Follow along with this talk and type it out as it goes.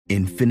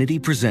Infinity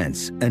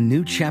presents a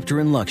new chapter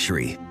in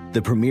luxury,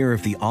 the premiere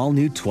of the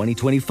all-new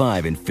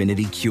 2025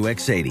 Infinity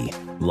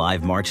QX80,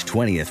 live March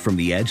 20th from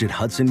the Edge at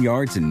Hudson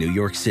Yards in New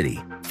York City,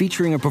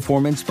 featuring a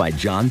performance by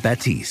John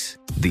Batiste.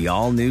 The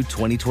all-new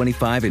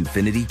 2025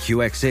 Infinity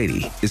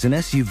QX80 is an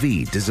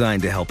SUV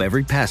designed to help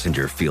every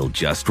passenger feel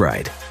just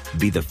right.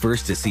 Be the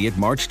first to see it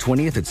March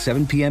 20th at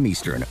 7 p.m.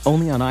 Eastern,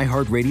 only on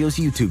iHeartRadio's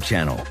YouTube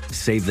channel.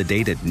 Save the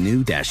date at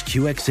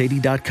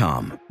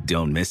new-QX80.com.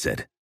 Don't miss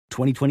it.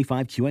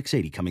 2025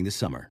 QX80 coming this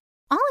summer.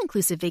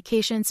 All-inclusive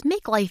vacations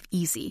make life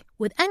easy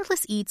with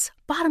endless eats,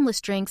 bottomless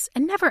drinks,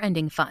 and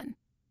never-ending fun.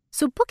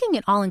 So booking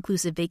an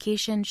all-inclusive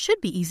vacation should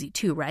be easy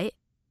too, right?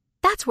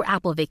 That's where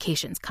Apple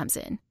Vacations comes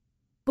in.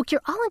 Book your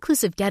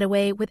all-inclusive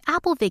getaway with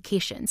Apple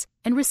Vacations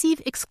and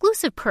receive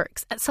exclusive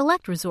perks at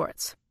select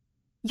resorts.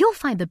 You'll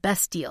find the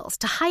best deals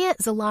to Hyatt,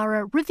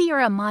 Zilara,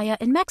 Riviera Maya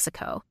in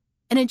Mexico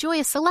and enjoy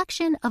a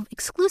selection of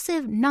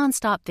exclusive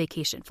non-stop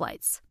vacation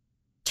flights.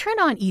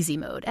 Turn on easy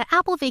mode at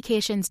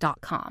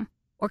applevacations.com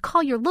or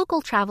call your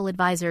local travel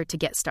advisor to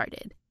get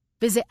started.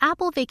 Visit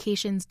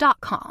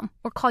applevacations.com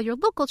or call your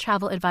local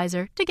travel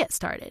advisor to get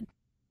started.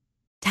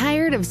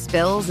 Tired of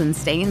spills and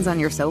stains on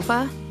your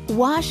sofa?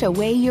 Wash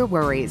away your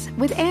worries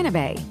with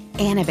Anabay.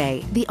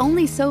 Anabay, the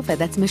only sofa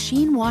that's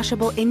machine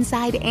washable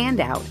inside and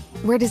out,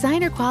 where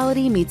designer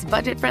quality meets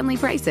budget-friendly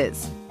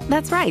prices.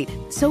 That's right,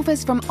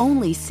 sofas from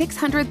only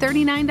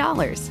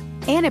 $639.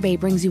 Anabay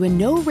brings you a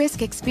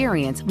no-risk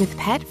experience with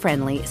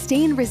pet-friendly,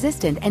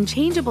 stain-resistant, and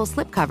changeable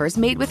slipcovers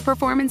made with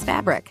performance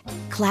fabric,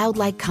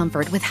 cloud-like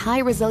comfort with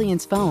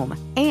high-resilience foam,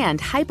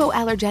 and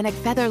hypoallergenic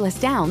featherless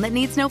down that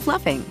needs no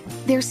fluffing.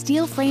 Their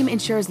steel frame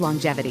ensures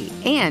longevity,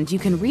 and you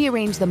can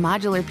rearrange the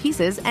modular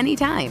pieces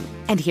anytime.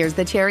 And here's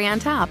the cherry on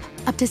top,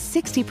 up to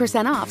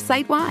 60% off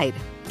site-wide.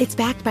 It's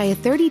backed by a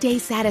 30-day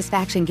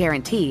satisfaction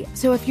guarantee,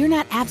 so if you're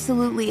not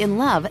absolutely in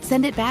love,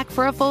 send it back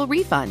for a full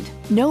refund.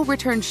 No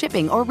return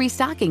shipping or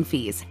restocking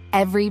fees.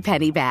 Every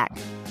penny back.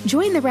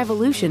 Join the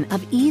revolution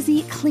of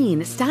easy,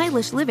 clean,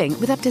 stylish living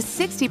with up to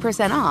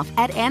 60% off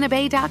at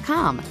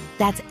anabay.com.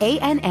 That's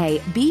ANABEI.com.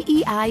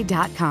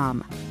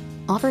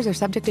 Offers are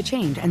subject to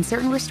change and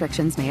certain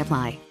restrictions may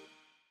apply.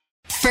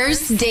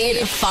 First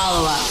Date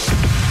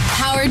Follow-Up.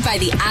 Powered by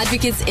the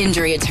Advocates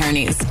Injury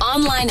Attorneys.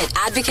 Online at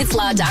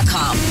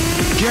advocateslaw.com.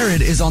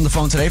 Jared is on the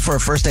phone today for a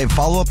first date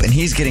follow-up, and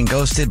he's getting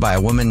ghosted by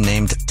a woman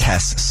named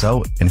Tess.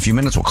 So in a few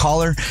minutes, we'll call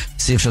her,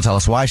 see if she'll tell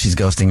us why she's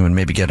ghosting him, and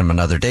maybe get him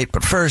another date.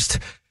 But first,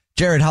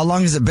 Jared, how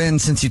long has it been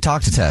since you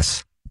talked to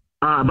Tess?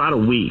 About a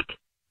week.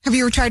 Have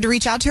you ever tried to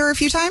reach out to her a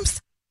few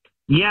times?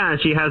 Yeah,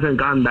 she hasn't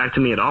gotten back to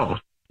me at all.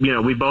 You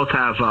know, we both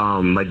have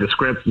read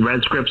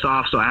scripts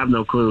off, so I have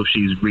no clue if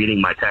she's reading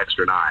my text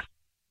or not.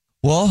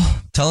 Well,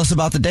 tell us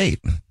about the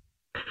date.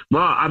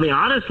 Well, I mean,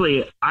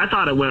 honestly, I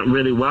thought it went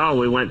really well.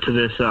 We went to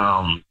this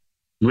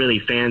really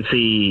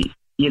fancy,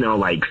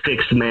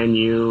 fixed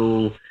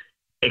menu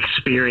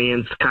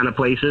experience kind of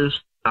places.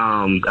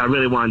 I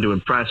really wanted to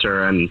impress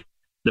her, and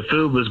the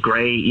food was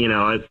great.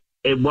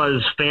 It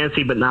was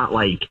fancy, but not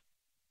like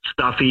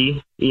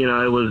stuffy. It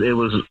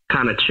was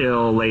kind of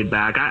chill, laid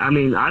back.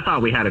 I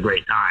thought we had a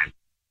great time.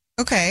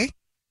 Okay.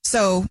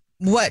 So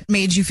what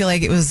made you feel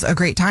like it was a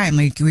great time?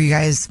 Like, were you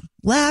guys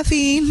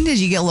laughing? Did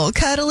you get a little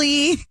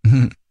cuddly?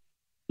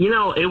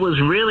 It was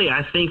really,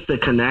 I think, the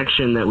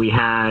connection that we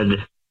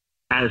had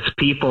as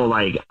people.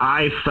 Like,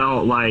 I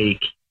felt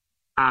like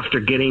after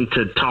getting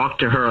to talk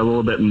to her a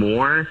little bit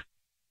more,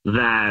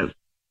 that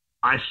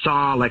I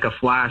saw like a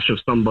flash of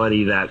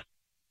somebody that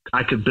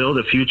I could build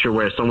a future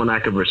with, someone I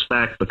could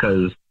respect,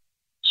 because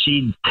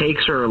she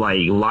takes her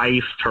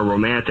life, her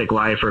romantic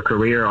life, her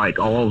career,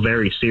 all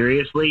very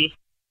seriously.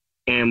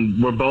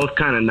 And we're both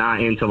kind of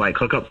not into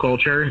hookup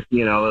culture,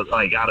 there's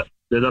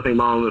nothing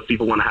wrong if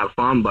people want to have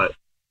fun, but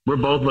we're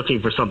both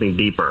looking for something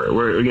deeper.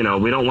 We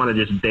don't want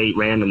to just date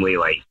randomly.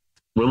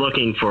 We're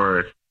looking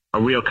for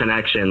a real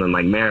connection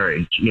and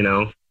marriage,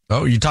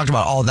 Oh, you talked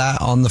about all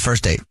that on the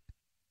first date.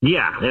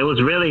 Yeah, it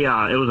was really,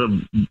 it was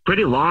a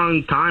pretty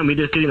long time. We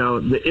just,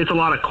 it's a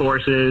lot of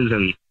courses.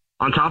 And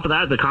on top of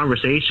that, the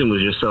conversation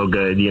was just so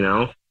good,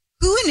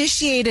 Who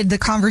initiated the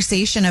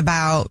conversation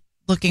about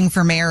looking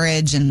for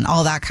marriage and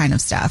all that kind of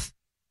stuff?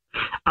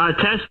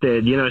 Tess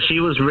did. She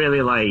was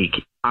really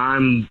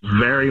I'm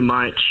very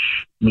much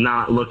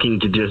not looking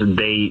to just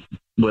date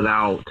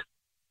without,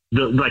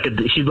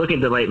 she's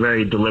looking to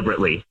very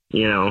deliberately,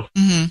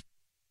 Mm-hmm.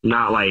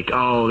 Not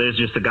oh, there's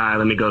just a guy,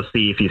 let me go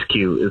see if he's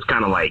cute. It's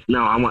kind of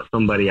no, I want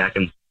somebody I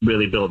can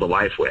really build a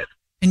life with.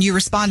 And you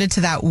responded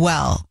to that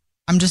well.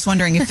 I'm just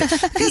wondering if,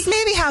 because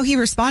maybe how he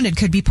responded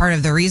could be part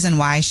of the reason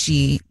why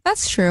she.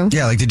 That's true.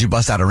 Yeah, did you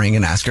bust out a ring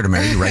and ask her to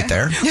marry you right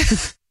there?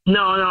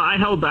 No, I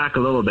held back a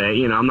little bit.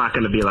 I'm not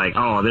going to be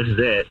oh, this is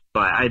it.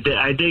 But I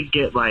did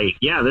get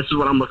yeah, this is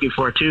what I'm looking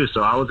for too.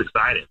 So I was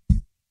excited.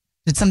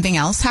 Did something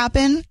else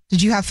happen?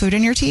 Did you have food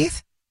in your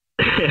teeth?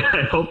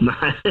 I hope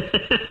not.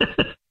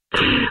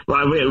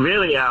 Well,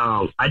 really,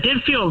 I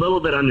did feel a little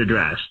bit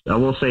underdressed. I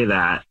will say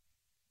that.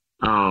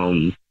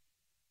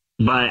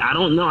 But I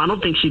don't know. I don't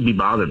think she'd be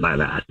bothered by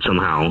that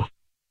somehow.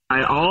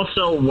 I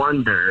also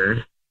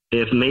wonder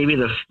if maybe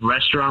the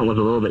restaurant was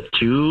a little bit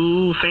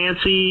too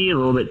fancy, a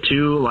little bit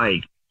too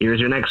like, here's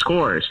your next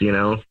course, you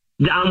know?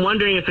 I'm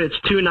wondering if it's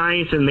too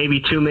nice and maybe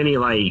too many,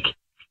 like,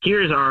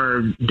 here's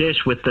our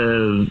dish with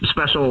the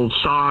special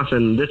sauce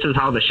and this is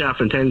how the chef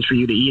intends for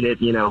you to eat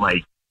it, you know,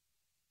 like,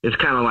 it's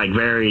kind of like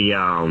very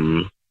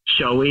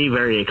showy,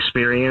 very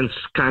experienced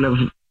kind of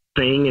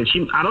thing. And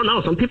I don't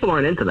know, some people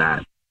aren't into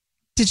that.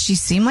 Did she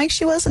seem like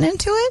she wasn't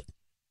into it?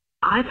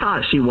 I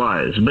thought she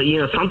was, but, you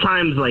know,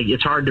 sometimes, like,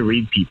 it's hard to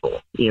read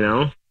people, you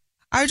know?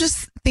 I was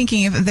just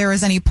thinking if there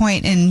was any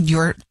point in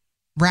your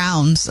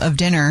rounds of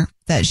dinner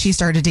that she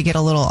started to get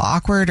a little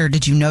awkward, or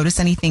did you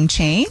notice anything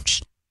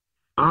change?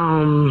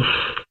 I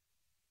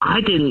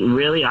didn't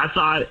really. I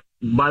thought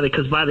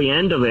because by the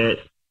end of it,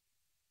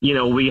 you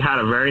know, we had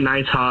a very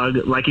nice hug.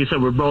 Like you said,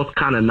 we're both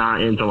kind of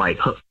not into, like,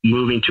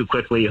 moving too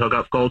quickly,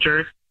 hookup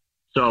culture.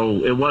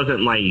 So it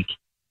wasn't like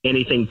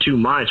anything too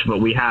much,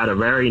 but we had a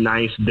very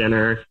nice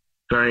dinner.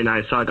 Very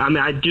nice hug. I mean,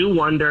 I do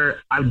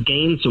wonder, I've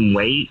gained some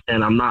weight,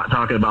 and I'm not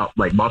talking about,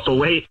 like, muscle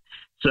weight.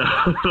 So,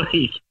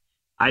 like,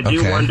 I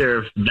do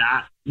wonder if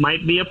that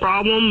might be a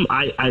problem.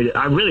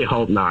 I really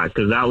hope not,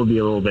 because that would be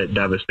a little bit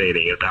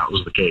devastating if that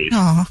was the case.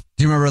 Aww.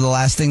 Do you remember the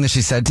last thing that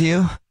she said to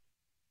you?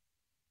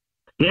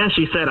 Yeah,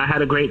 she said, I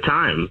had a great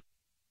time.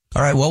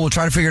 All right, well, we'll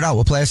try to figure it out.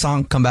 We'll play a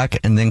song, come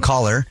back, and then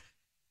call her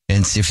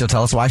and see if she'll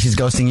tell us why she's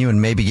ghosting you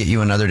and maybe get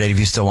you another date if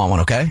you still want one,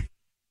 okay?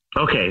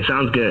 Okay,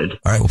 sounds good.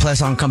 All right, we'll play a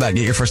song, come back,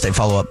 get your first date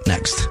follow-up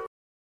next.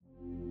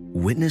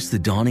 Witness the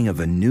dawning of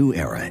a new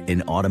era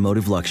in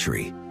automotive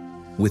luxury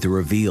with a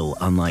reveal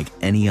unlike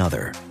any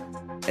other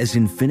as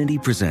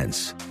Infiniti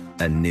presents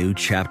a new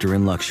chapter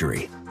in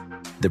luxury,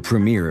 the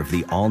premiere of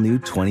the all-new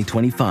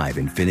 2025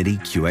 Infiniti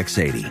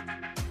QX80.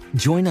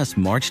 Join us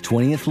March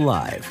 20th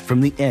live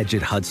from the Edge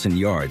at Hudson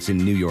Yards in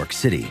New York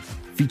City,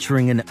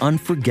 featuring an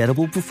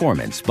unforgettable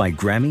performance by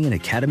Grammy and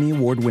Academy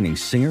Award-winning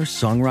singer,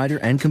 songwriter,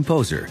 and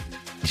composer,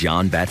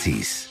 John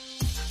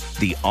Batiste.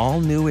 The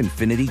all-new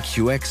Infiniti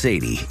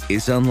QX80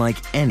 is unlike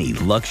any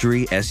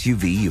luxury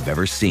SUV you've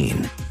ever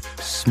seen.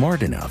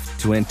 Smart enough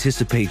to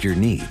anticipate your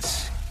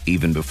needs,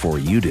 even before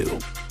you do.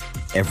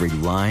 Every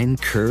line,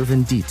 curve,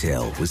 and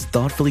detail was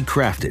thoughtfully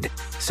crafted,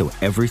 so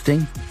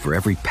everything for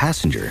every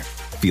passenger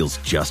feels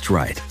just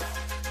right.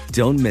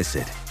 Don't miss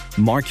it.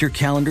 Mark your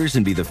calendars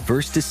and be the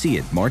first to see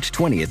it March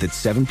 20th at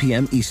 7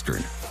 p.m.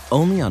 Eastern,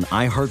 only on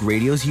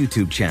iHeartRadio's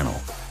YouTube channel.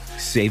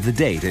 Save the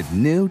date at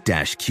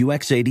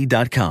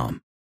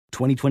new-QX80.com.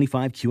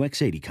 2025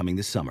 QX80 coming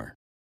this summer.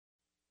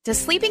 Does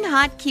sleeping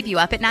hot keep you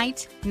up at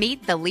night?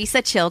 Meet the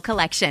Lisa Chill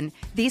Collection.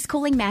 These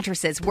cooling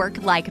mattresses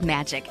work like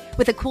magic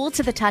with a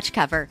cool-to-the-touch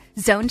cover,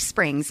 zoned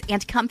springs,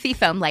 and comfy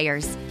foam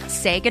layers.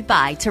 Say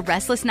goodbye to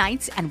restless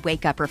nights and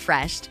wake up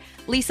refreshed.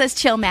 Lisa's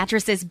Chill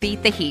mattresses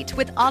beat the heat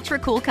with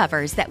ultra-cool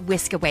covers that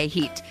whisk away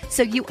heat,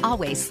 so you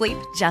always sleep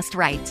just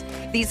right.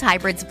 These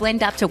hybrids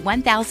blend up to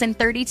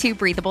 1,032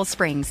 breathable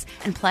springs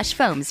and plush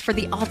foams for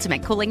the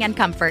ultimate cooling and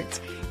comfort.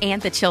 And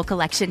the Chill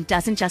Collection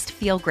doesn't just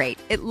feel great,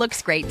 it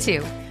looks great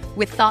too,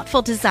 with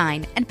thoughtful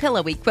design and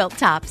pillowy quilt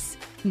tops.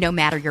 No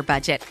matter your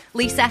budget,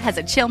 Lisa has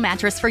a Chill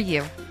mattress for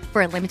you.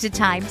 For a limited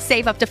time,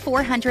 save up to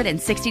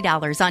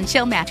 $460 on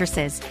Chill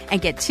mattresses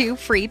and get 2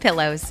 free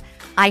pillows.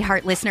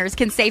 iHeart listeners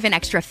can save an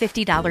extra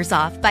 $50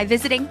 off by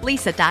visiting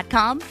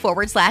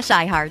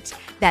lisa.com/iHeart.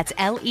 That's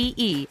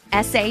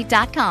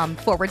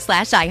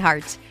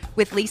LEESA.com/iHeart.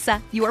 With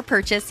Lisa, your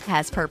purchase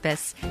has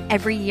purpose.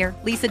 Every year,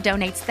 Lisa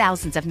donates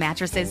thousands of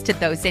mattresses to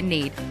those in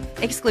need.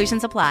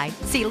 Exclusions apply.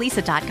 See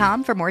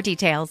lisa.com for more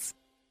details.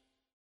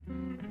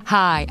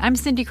 Hi, I'm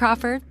Cindy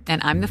Crawford,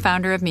 and I'm the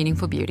founder of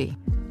Meaningful Beauty.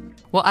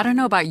 Well, I don't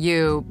know about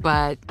you,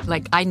 but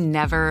I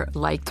never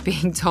liked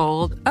being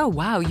told, oh,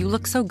 wow, you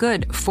look so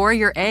good for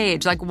your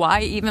age.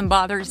 Why even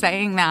bother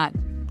saying that?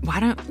 Why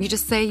don't you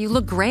just say you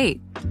look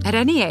great at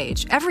any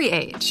age, every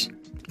age?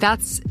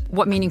 That's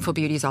what Meaningful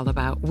Beauty is all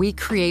about. We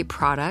create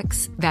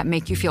products that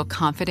make you feel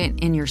confident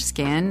in your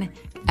skin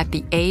at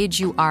the age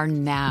you are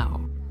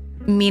now.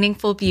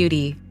 Meaningful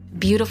Beauty.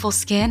 Beautiful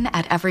skin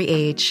at every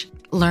age.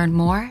 Learn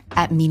more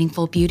at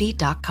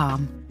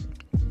meaningfulbeauty.com.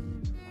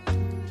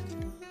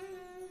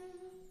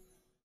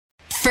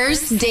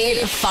 First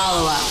date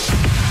follow-up.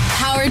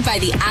 Powered by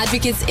the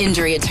Advocates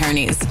Injury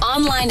Attorneys.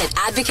 Online at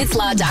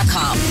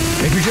advocateslaw.com.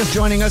 If you're just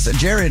joining us,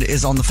 Jared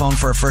is on the phone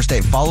for a first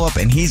date follow-up,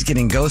 and he's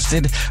getting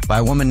ghosted by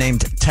a woman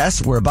named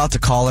Tess. We're about to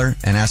call her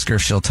and ask her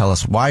if she'll tell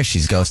us why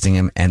she's ghosting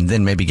him and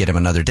then maybe get him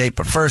another date.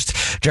 But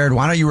first, Jared,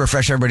 why don't you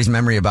refresh everybody's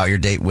memory about your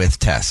date with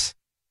Tess?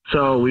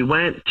 So we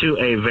went to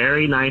a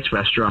very nice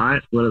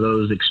restaurant, one of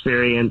those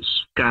experience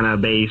kind of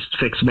based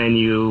fixed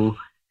menu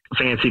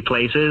fancy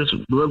places.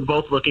 We're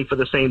both looking for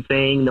the same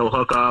thing, no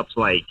hookups,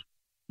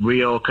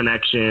 real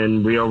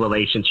connection, real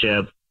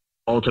relationship,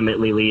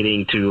 ultimately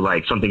leading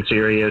to something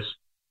serious.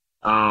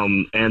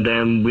 And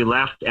then we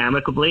left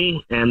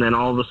amicably, and then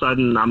all of a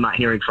sudden I'm not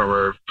hearing from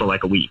her for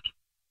a week.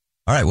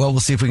 All right, well,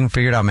 we'll see if we can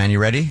figure it out, man. You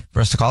ready for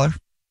us to call her?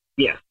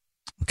 Yeah.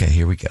 Okay,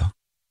 here we go.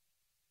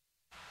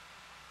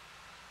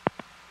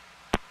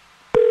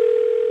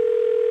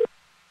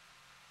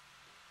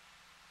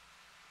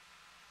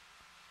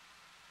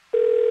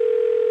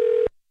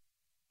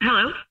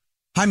 Hello.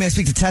 Hi, may I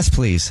speak to Tess,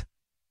 please?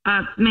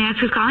 May I ask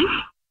who's calling?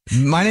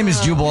 My name is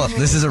Jubal.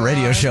 This is a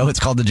radio show. It's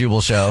called The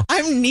Jubal Show.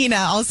 I'm Nina,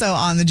 also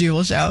on The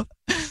Jubal Show.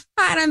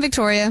 Hi, and I'm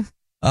Victoria.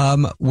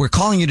 We're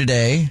calling you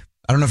today.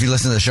 I don't know if you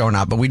listen to the show or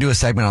not, but we do a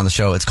segment on the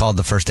show. It's called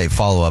the First Date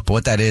Follow-Up.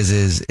 What that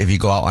is if you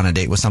go out on a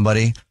date with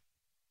somebody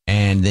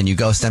and then you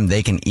ghost them,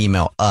 they can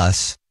email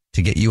us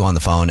to get you on the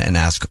phone and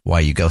ask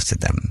why you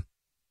ghosted them.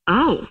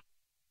 Oh.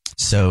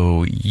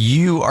 So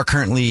you are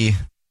currently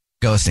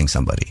ghosting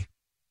somebody.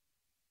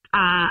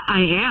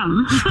 I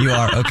am. You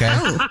are? Okay.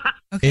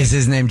 Okay. Is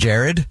his name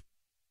Jared?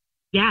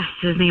 Yes,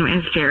 his name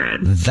is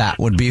Jared. That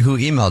would be who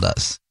emailed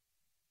us.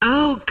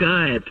 Oh,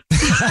 good.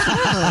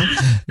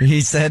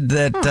 He said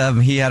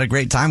that he had a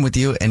great time with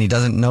you and he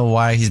doesn't know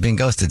why he's being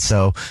ghosted.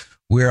 So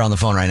we're on the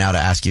phone right now to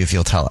ask you if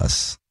you'll tell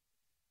us.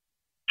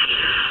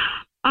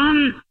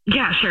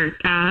 Yeah, sure.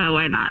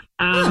 Why not?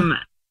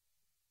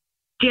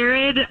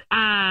 Jared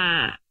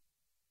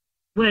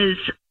was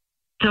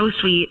so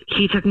sweet.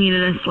 He took me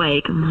to this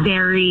like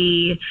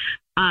very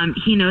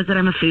he knows that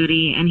I'm a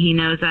foodie and he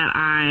knows that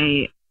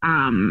I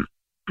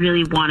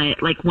really want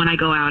it. Like when I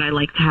go out, I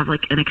like to have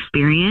like an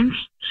experience.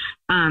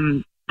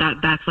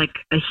 That's like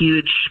a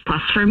huge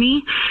plus for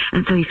me.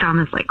 And so he found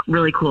this like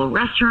really cool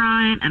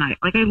restaurant and I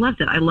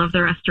loved it. I love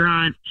the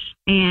restaurant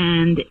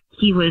and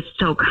he was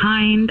so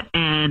kind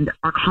and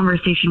our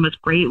conversation was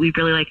great. We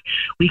really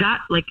we got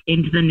like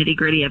into the nitty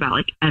gritty about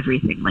like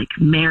everything, like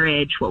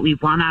marriage, what we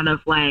want out of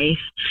life.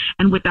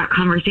 And with that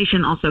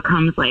conversation also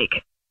comes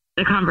like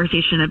the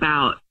conversation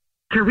about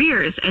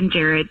careers. And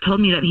Jared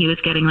told me that he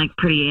was getting like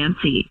pretty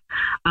antsy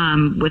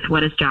with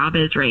what his job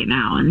is right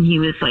now. And he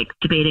was like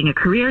debating a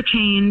career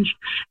change.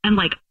 And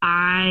like,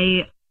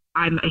 I'm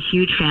a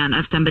huge fan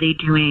of somebody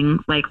doing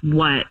like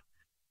what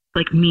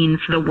like means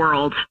the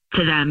world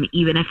to them,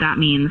 even if that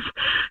means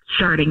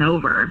starting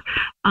over.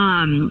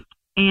 And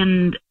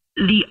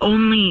the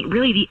only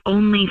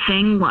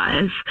thing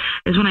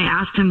is when I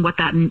asked him what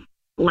that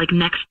like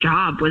next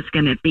job was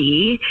going to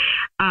be,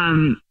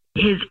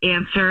 his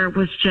answer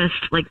was just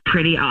like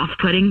pretty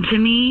off-putting to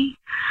me.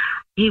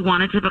 He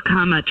wanted to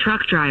become a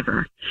truck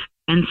driver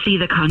and see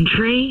the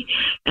country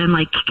and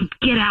like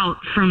get out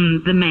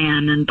from the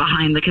man and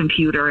behind the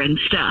computer and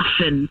stuff.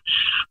 And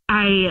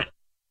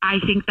I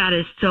think that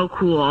is so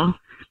cool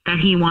that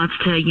he wants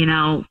to, you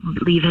know,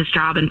 leave his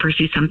job and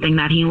pursue something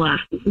that he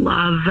loves.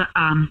 Love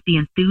the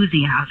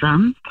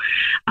enthusiasm.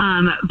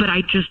 But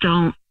I just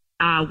don't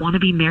want to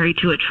be married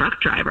to a truck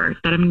driver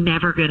that I'm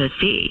never going to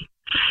see.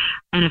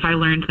 And if I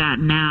learned that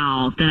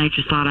now, then I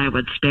just thought I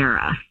would spare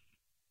us.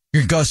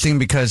 You're ghosting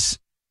because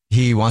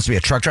he wants to be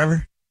a truck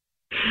driver?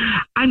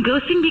 I'm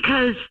ghosting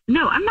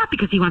I'm not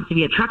because he wants to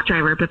be a truck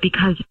driver, but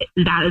because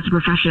that is a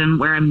profession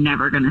where I'm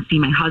never going to see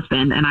my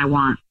husband and I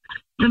want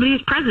somebody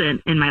who's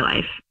present in my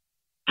life.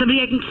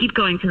 Somebody I can keep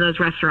going to those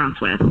restaurants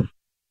with.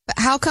 But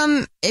how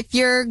come if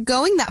you're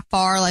going that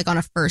far, like on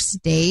a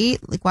first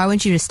date, like why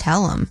wouldn't you just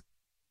tell him?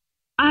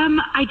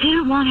 I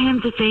didn't want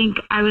him to think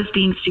I was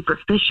being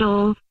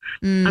superficial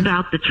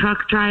about the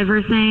truck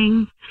driver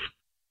thing.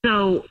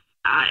 So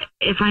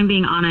if I'm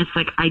being honest,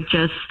 like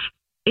because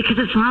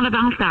it's not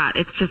about that.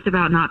 It's just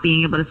about not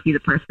being able to see the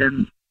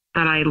person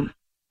that I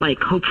like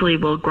hopefully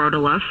will grow to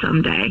love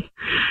someday.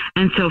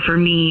 And so for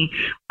me,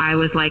 I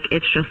was like,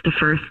 it's just a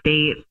first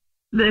date.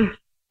 You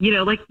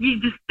know, like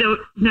you just don't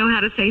know how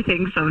to say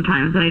things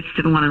sometimes. And I just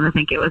didn't want him to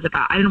think it was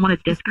I didn't want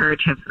to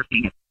discourage him from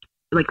being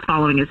like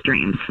following his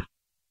dreams.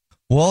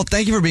 Well,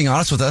 thank you for being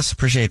honest with us.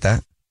 Appreciate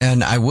that.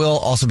 And I will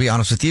also be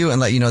honest with you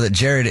and let you know that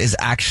Jared is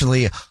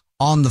actually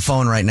on the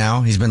phone right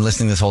now. He's been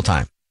listening this whole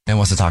time and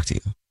wants to talk to you.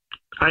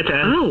 Hi, Tess.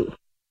 Oh,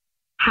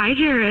 hi,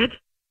 Jared.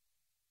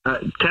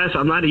 Tess,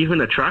 I'm not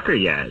even a trucker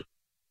yet.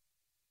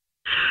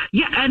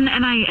 Yeah, and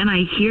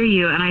I hear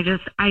you, and I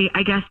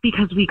guess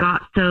because we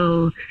got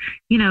so,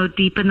 you know,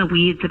 deep in the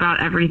weeds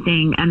about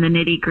everything and the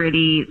nitty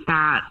gritty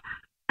that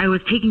I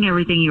was taking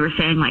everything you were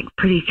saying like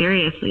pretty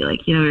seriously.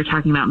 Like, you know, we were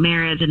talking about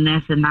marriage and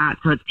this and that.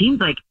 So it seems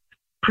like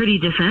pretty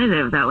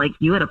definitive that like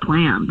you had a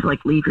plan to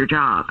like leave your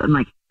job and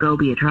like go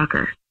be a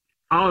trucker.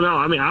 Oh, no.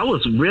 I mean, I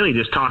was really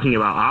just talking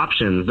about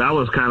options. That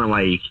was kind of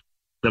like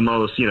the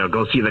most, you know,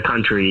 go see the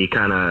country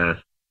kind of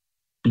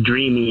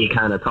dreamy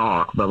kind of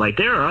talk. But like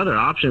there are other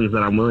options that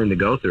I'm willing to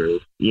go through.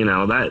 You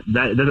know, that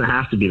doesn't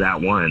have to be that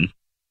one.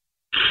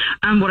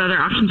 What other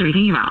options are you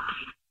thinking about?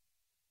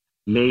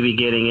 Maybe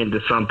getting into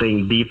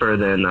something deeper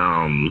than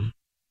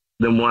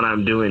what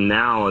I'm doing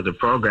now as a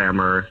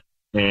programmer.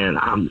 And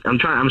I'm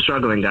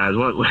struggling, guys.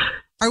 What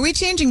are we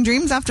changing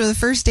dreams after the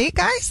first date,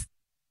 guys?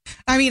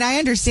 I mean, I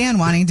understand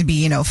wanting to be,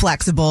 you know,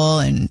 flexible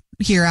and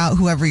hear out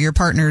whoever your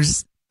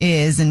partner's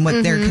is and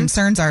what their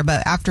concerns are.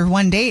 But after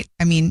one date,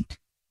 I mean,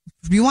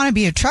 if you want to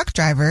be a truck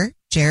driver,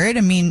 Jared,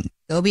 I mean,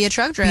 go be a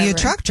truck driver. Be a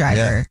truck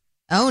driver.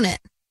 Yeah. Own it.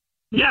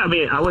 Yeah, I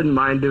mean, I wouldn't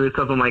mind doing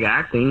something like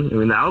acting. I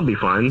mean, that would be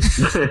fun.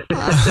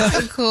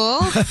 Cool.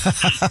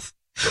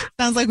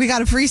 Sounds like we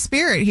got a free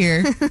spirit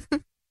here.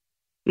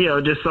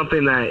 just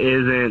something that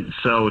isn't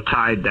so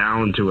tied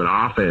down to an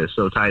office,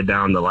 so tied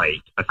down to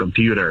like a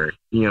computer.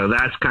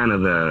 That's kind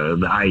of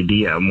the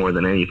idea more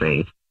than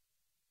anything.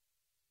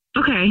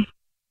 Okay.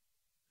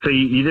 So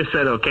you just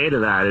said okay to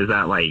that. Is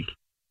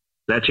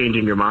that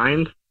changing your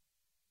mind?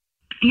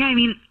 Yeah, I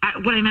mean,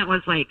 what I meant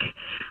was like,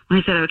 when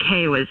I said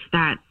okay, was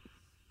that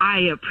I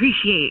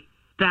appreciate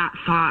that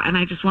thought, and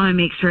I just want to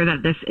make sure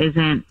that this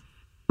isn't,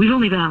 we've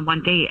only been on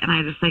one date, and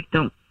I just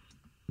don't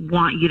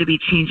want you to be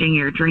changing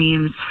your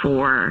dreams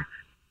for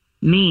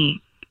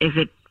me if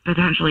it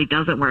potentially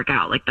doesn't work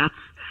out. Like that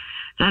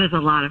is a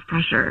lot of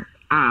pressure.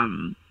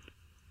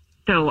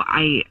 So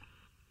I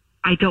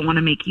don't want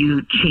to make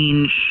you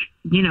change,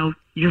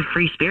 your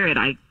free spirit.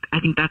 I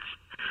think that's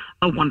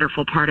a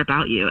wonderful part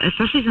about you,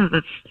 especially since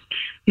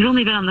you've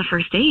only been on the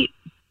first date.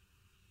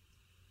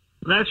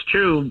 That's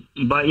true.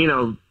 But,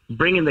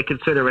 bringing the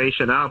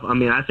consideration up, I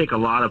mean, I think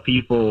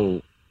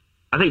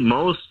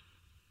most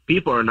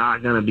people are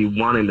not going to be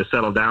wanting to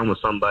settle down with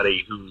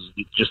somebody who's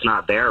just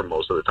not there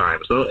most of the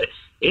time. So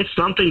it's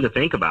something to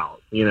think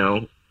about,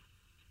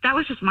 That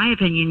was just my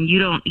opinion. You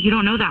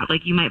don't know that.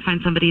 Like, you might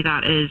find somebody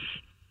that is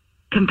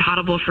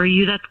compatible for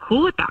you that's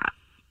cool with that.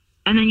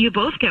 And then you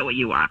both get what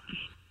you want.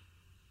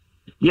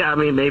 Yeah, I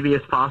mean, maybe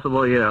it's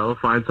possible,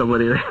 find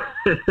somebody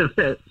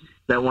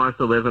that wants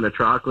to live in a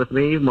truck with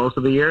me most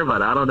of the year,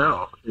 but I don't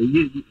know.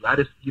 You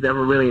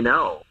never really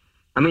know.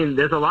 I mean,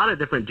 there's a lot of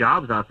different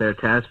jobs out there,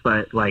 Tess,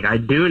 but I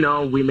do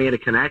know we made a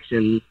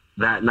connection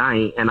that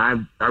night, and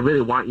I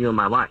really want you in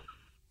my life.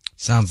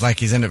 Sounds like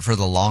he's in it for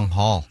the long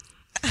haul.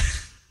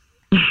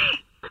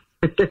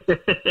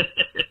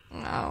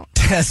 Wow.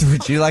 Tess,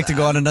 would you like to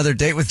go on another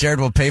date with Jared?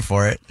 We'll pay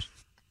for it.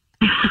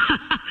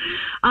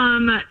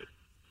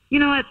 You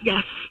know what?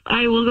 Yes,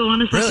 I will go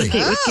on a second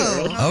date with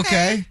Jared.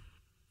 Okay.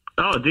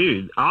 Oh,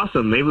 dude,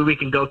 awesome. Maybe we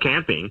can go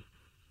camping.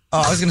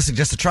 Oh, I was going to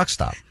suggest a truck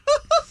stop.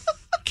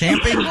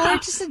 Camping? Or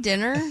just a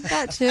dinner,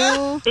 that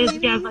too. Is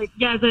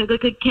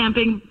it a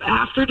camping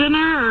after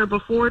dinner or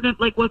before dinner?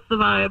 Like, what's the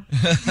vibe?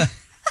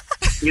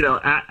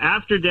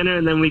 After dinner,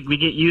 and then we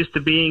get used to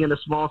being in a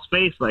small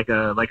space like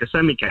a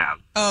semi-cab.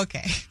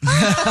 Okay.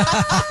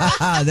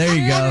 There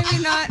you go.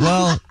 Maybe not.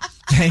 Well,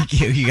 thank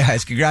you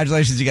guys.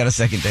 Congratulations, you got a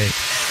second date.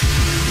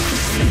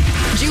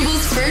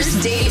 Jubal's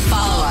first date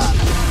follow-up.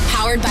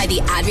 Powered by the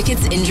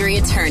Advocates Injury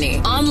Attorney.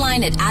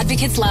 Online at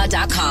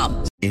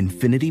advocateslaw.com.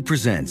 Infinity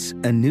presents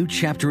a new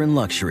chapter in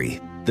luxury,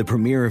 the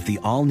premiere of the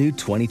all-new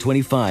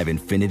 2025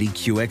 Infinity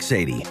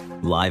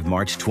QX80, live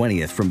March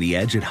 20th from the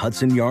Edge at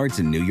Hudson Yards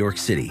in New York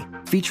City,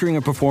 featuring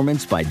a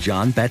performance by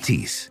John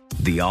Batiste.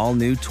 The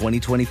all-new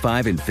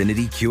 2025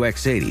 Infinity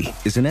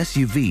QX80 is an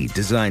SUV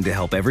designed to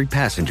help every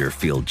passenger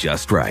feel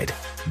just right.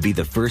 Be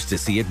the first to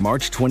see it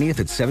March 20th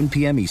at 7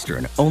 p.m.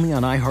 Eastern, only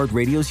on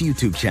iHeartRadio's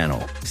YouTube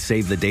channel.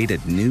 Save the date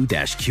at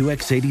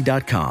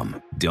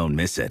new-QX80.com. Don't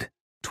miss it.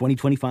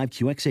 2025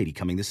 QX80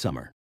 coming this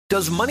summer.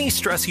 Does money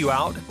stress you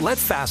out? Let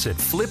Facet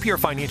flip your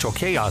financial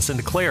chaos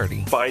into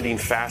clarity. Finding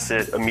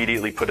Facet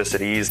immediately put us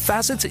at ease.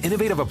 Facet's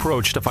innovative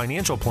approach to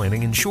financial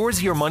planning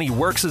ensures your money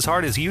works as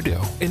hard as you do,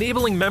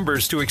 enabling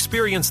members to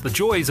experience the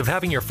joys of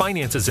having your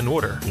finances in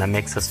order. And that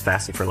makes us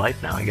Facet for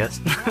life now, I guess.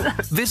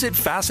 Visit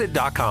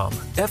Facet.com,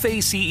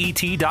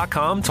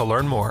 FACET.com to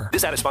learn more.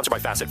 This ad is sponsored by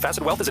Facet.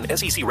 Facet Wealth is an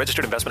SEC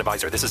registered investment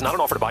advisor. This is not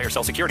an offer to buy or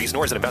sell securities,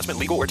 nor is it investment,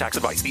 legal, or tax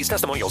advice. These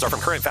testimonials are from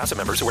current Facet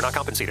members who are not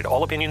compensated.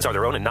 All opinions are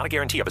their own and not a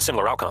guarantee of a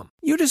similar outcome.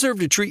 You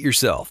deserve to treat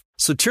yourself,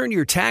 so turn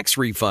your tax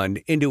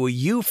refund into a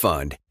U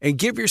fund and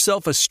give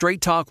yourself a Straight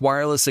Talk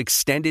Wireless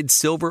Extended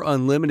Silver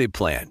Unlimited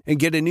plan and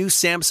get a new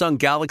Samsung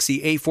Galaxy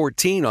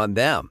A14 on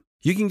them.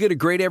 You can get a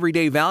great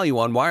everyday value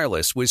on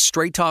wireless with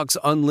Straight Talk's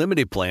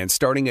Unlimited plan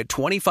starting at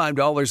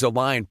 $25 a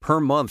line per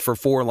month for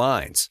 4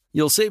 lines.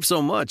 You'll save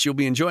so much you'll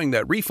be enjoying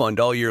that refund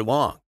all year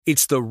long.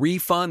 It's the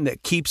refund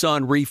that keeps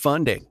on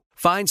refunding.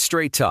 Find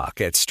Straight Talk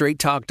at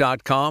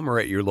straighttalk.com or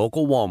at your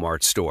local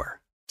Walmart store.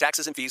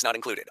 Taxes and fees not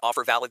included.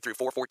 Offer valid through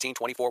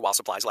 4/14/24 while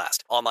supplies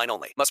last. Online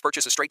only. Must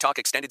purchase a Straight Talk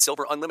Extended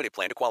Silver Unlimited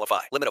plan to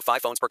qualify. Limit of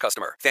 5 phones per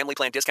customer. Family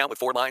plan discount with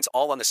 4 lines,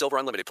 all on the Silver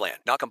Unlimited plan.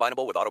 Not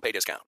combinable with auto pay discount.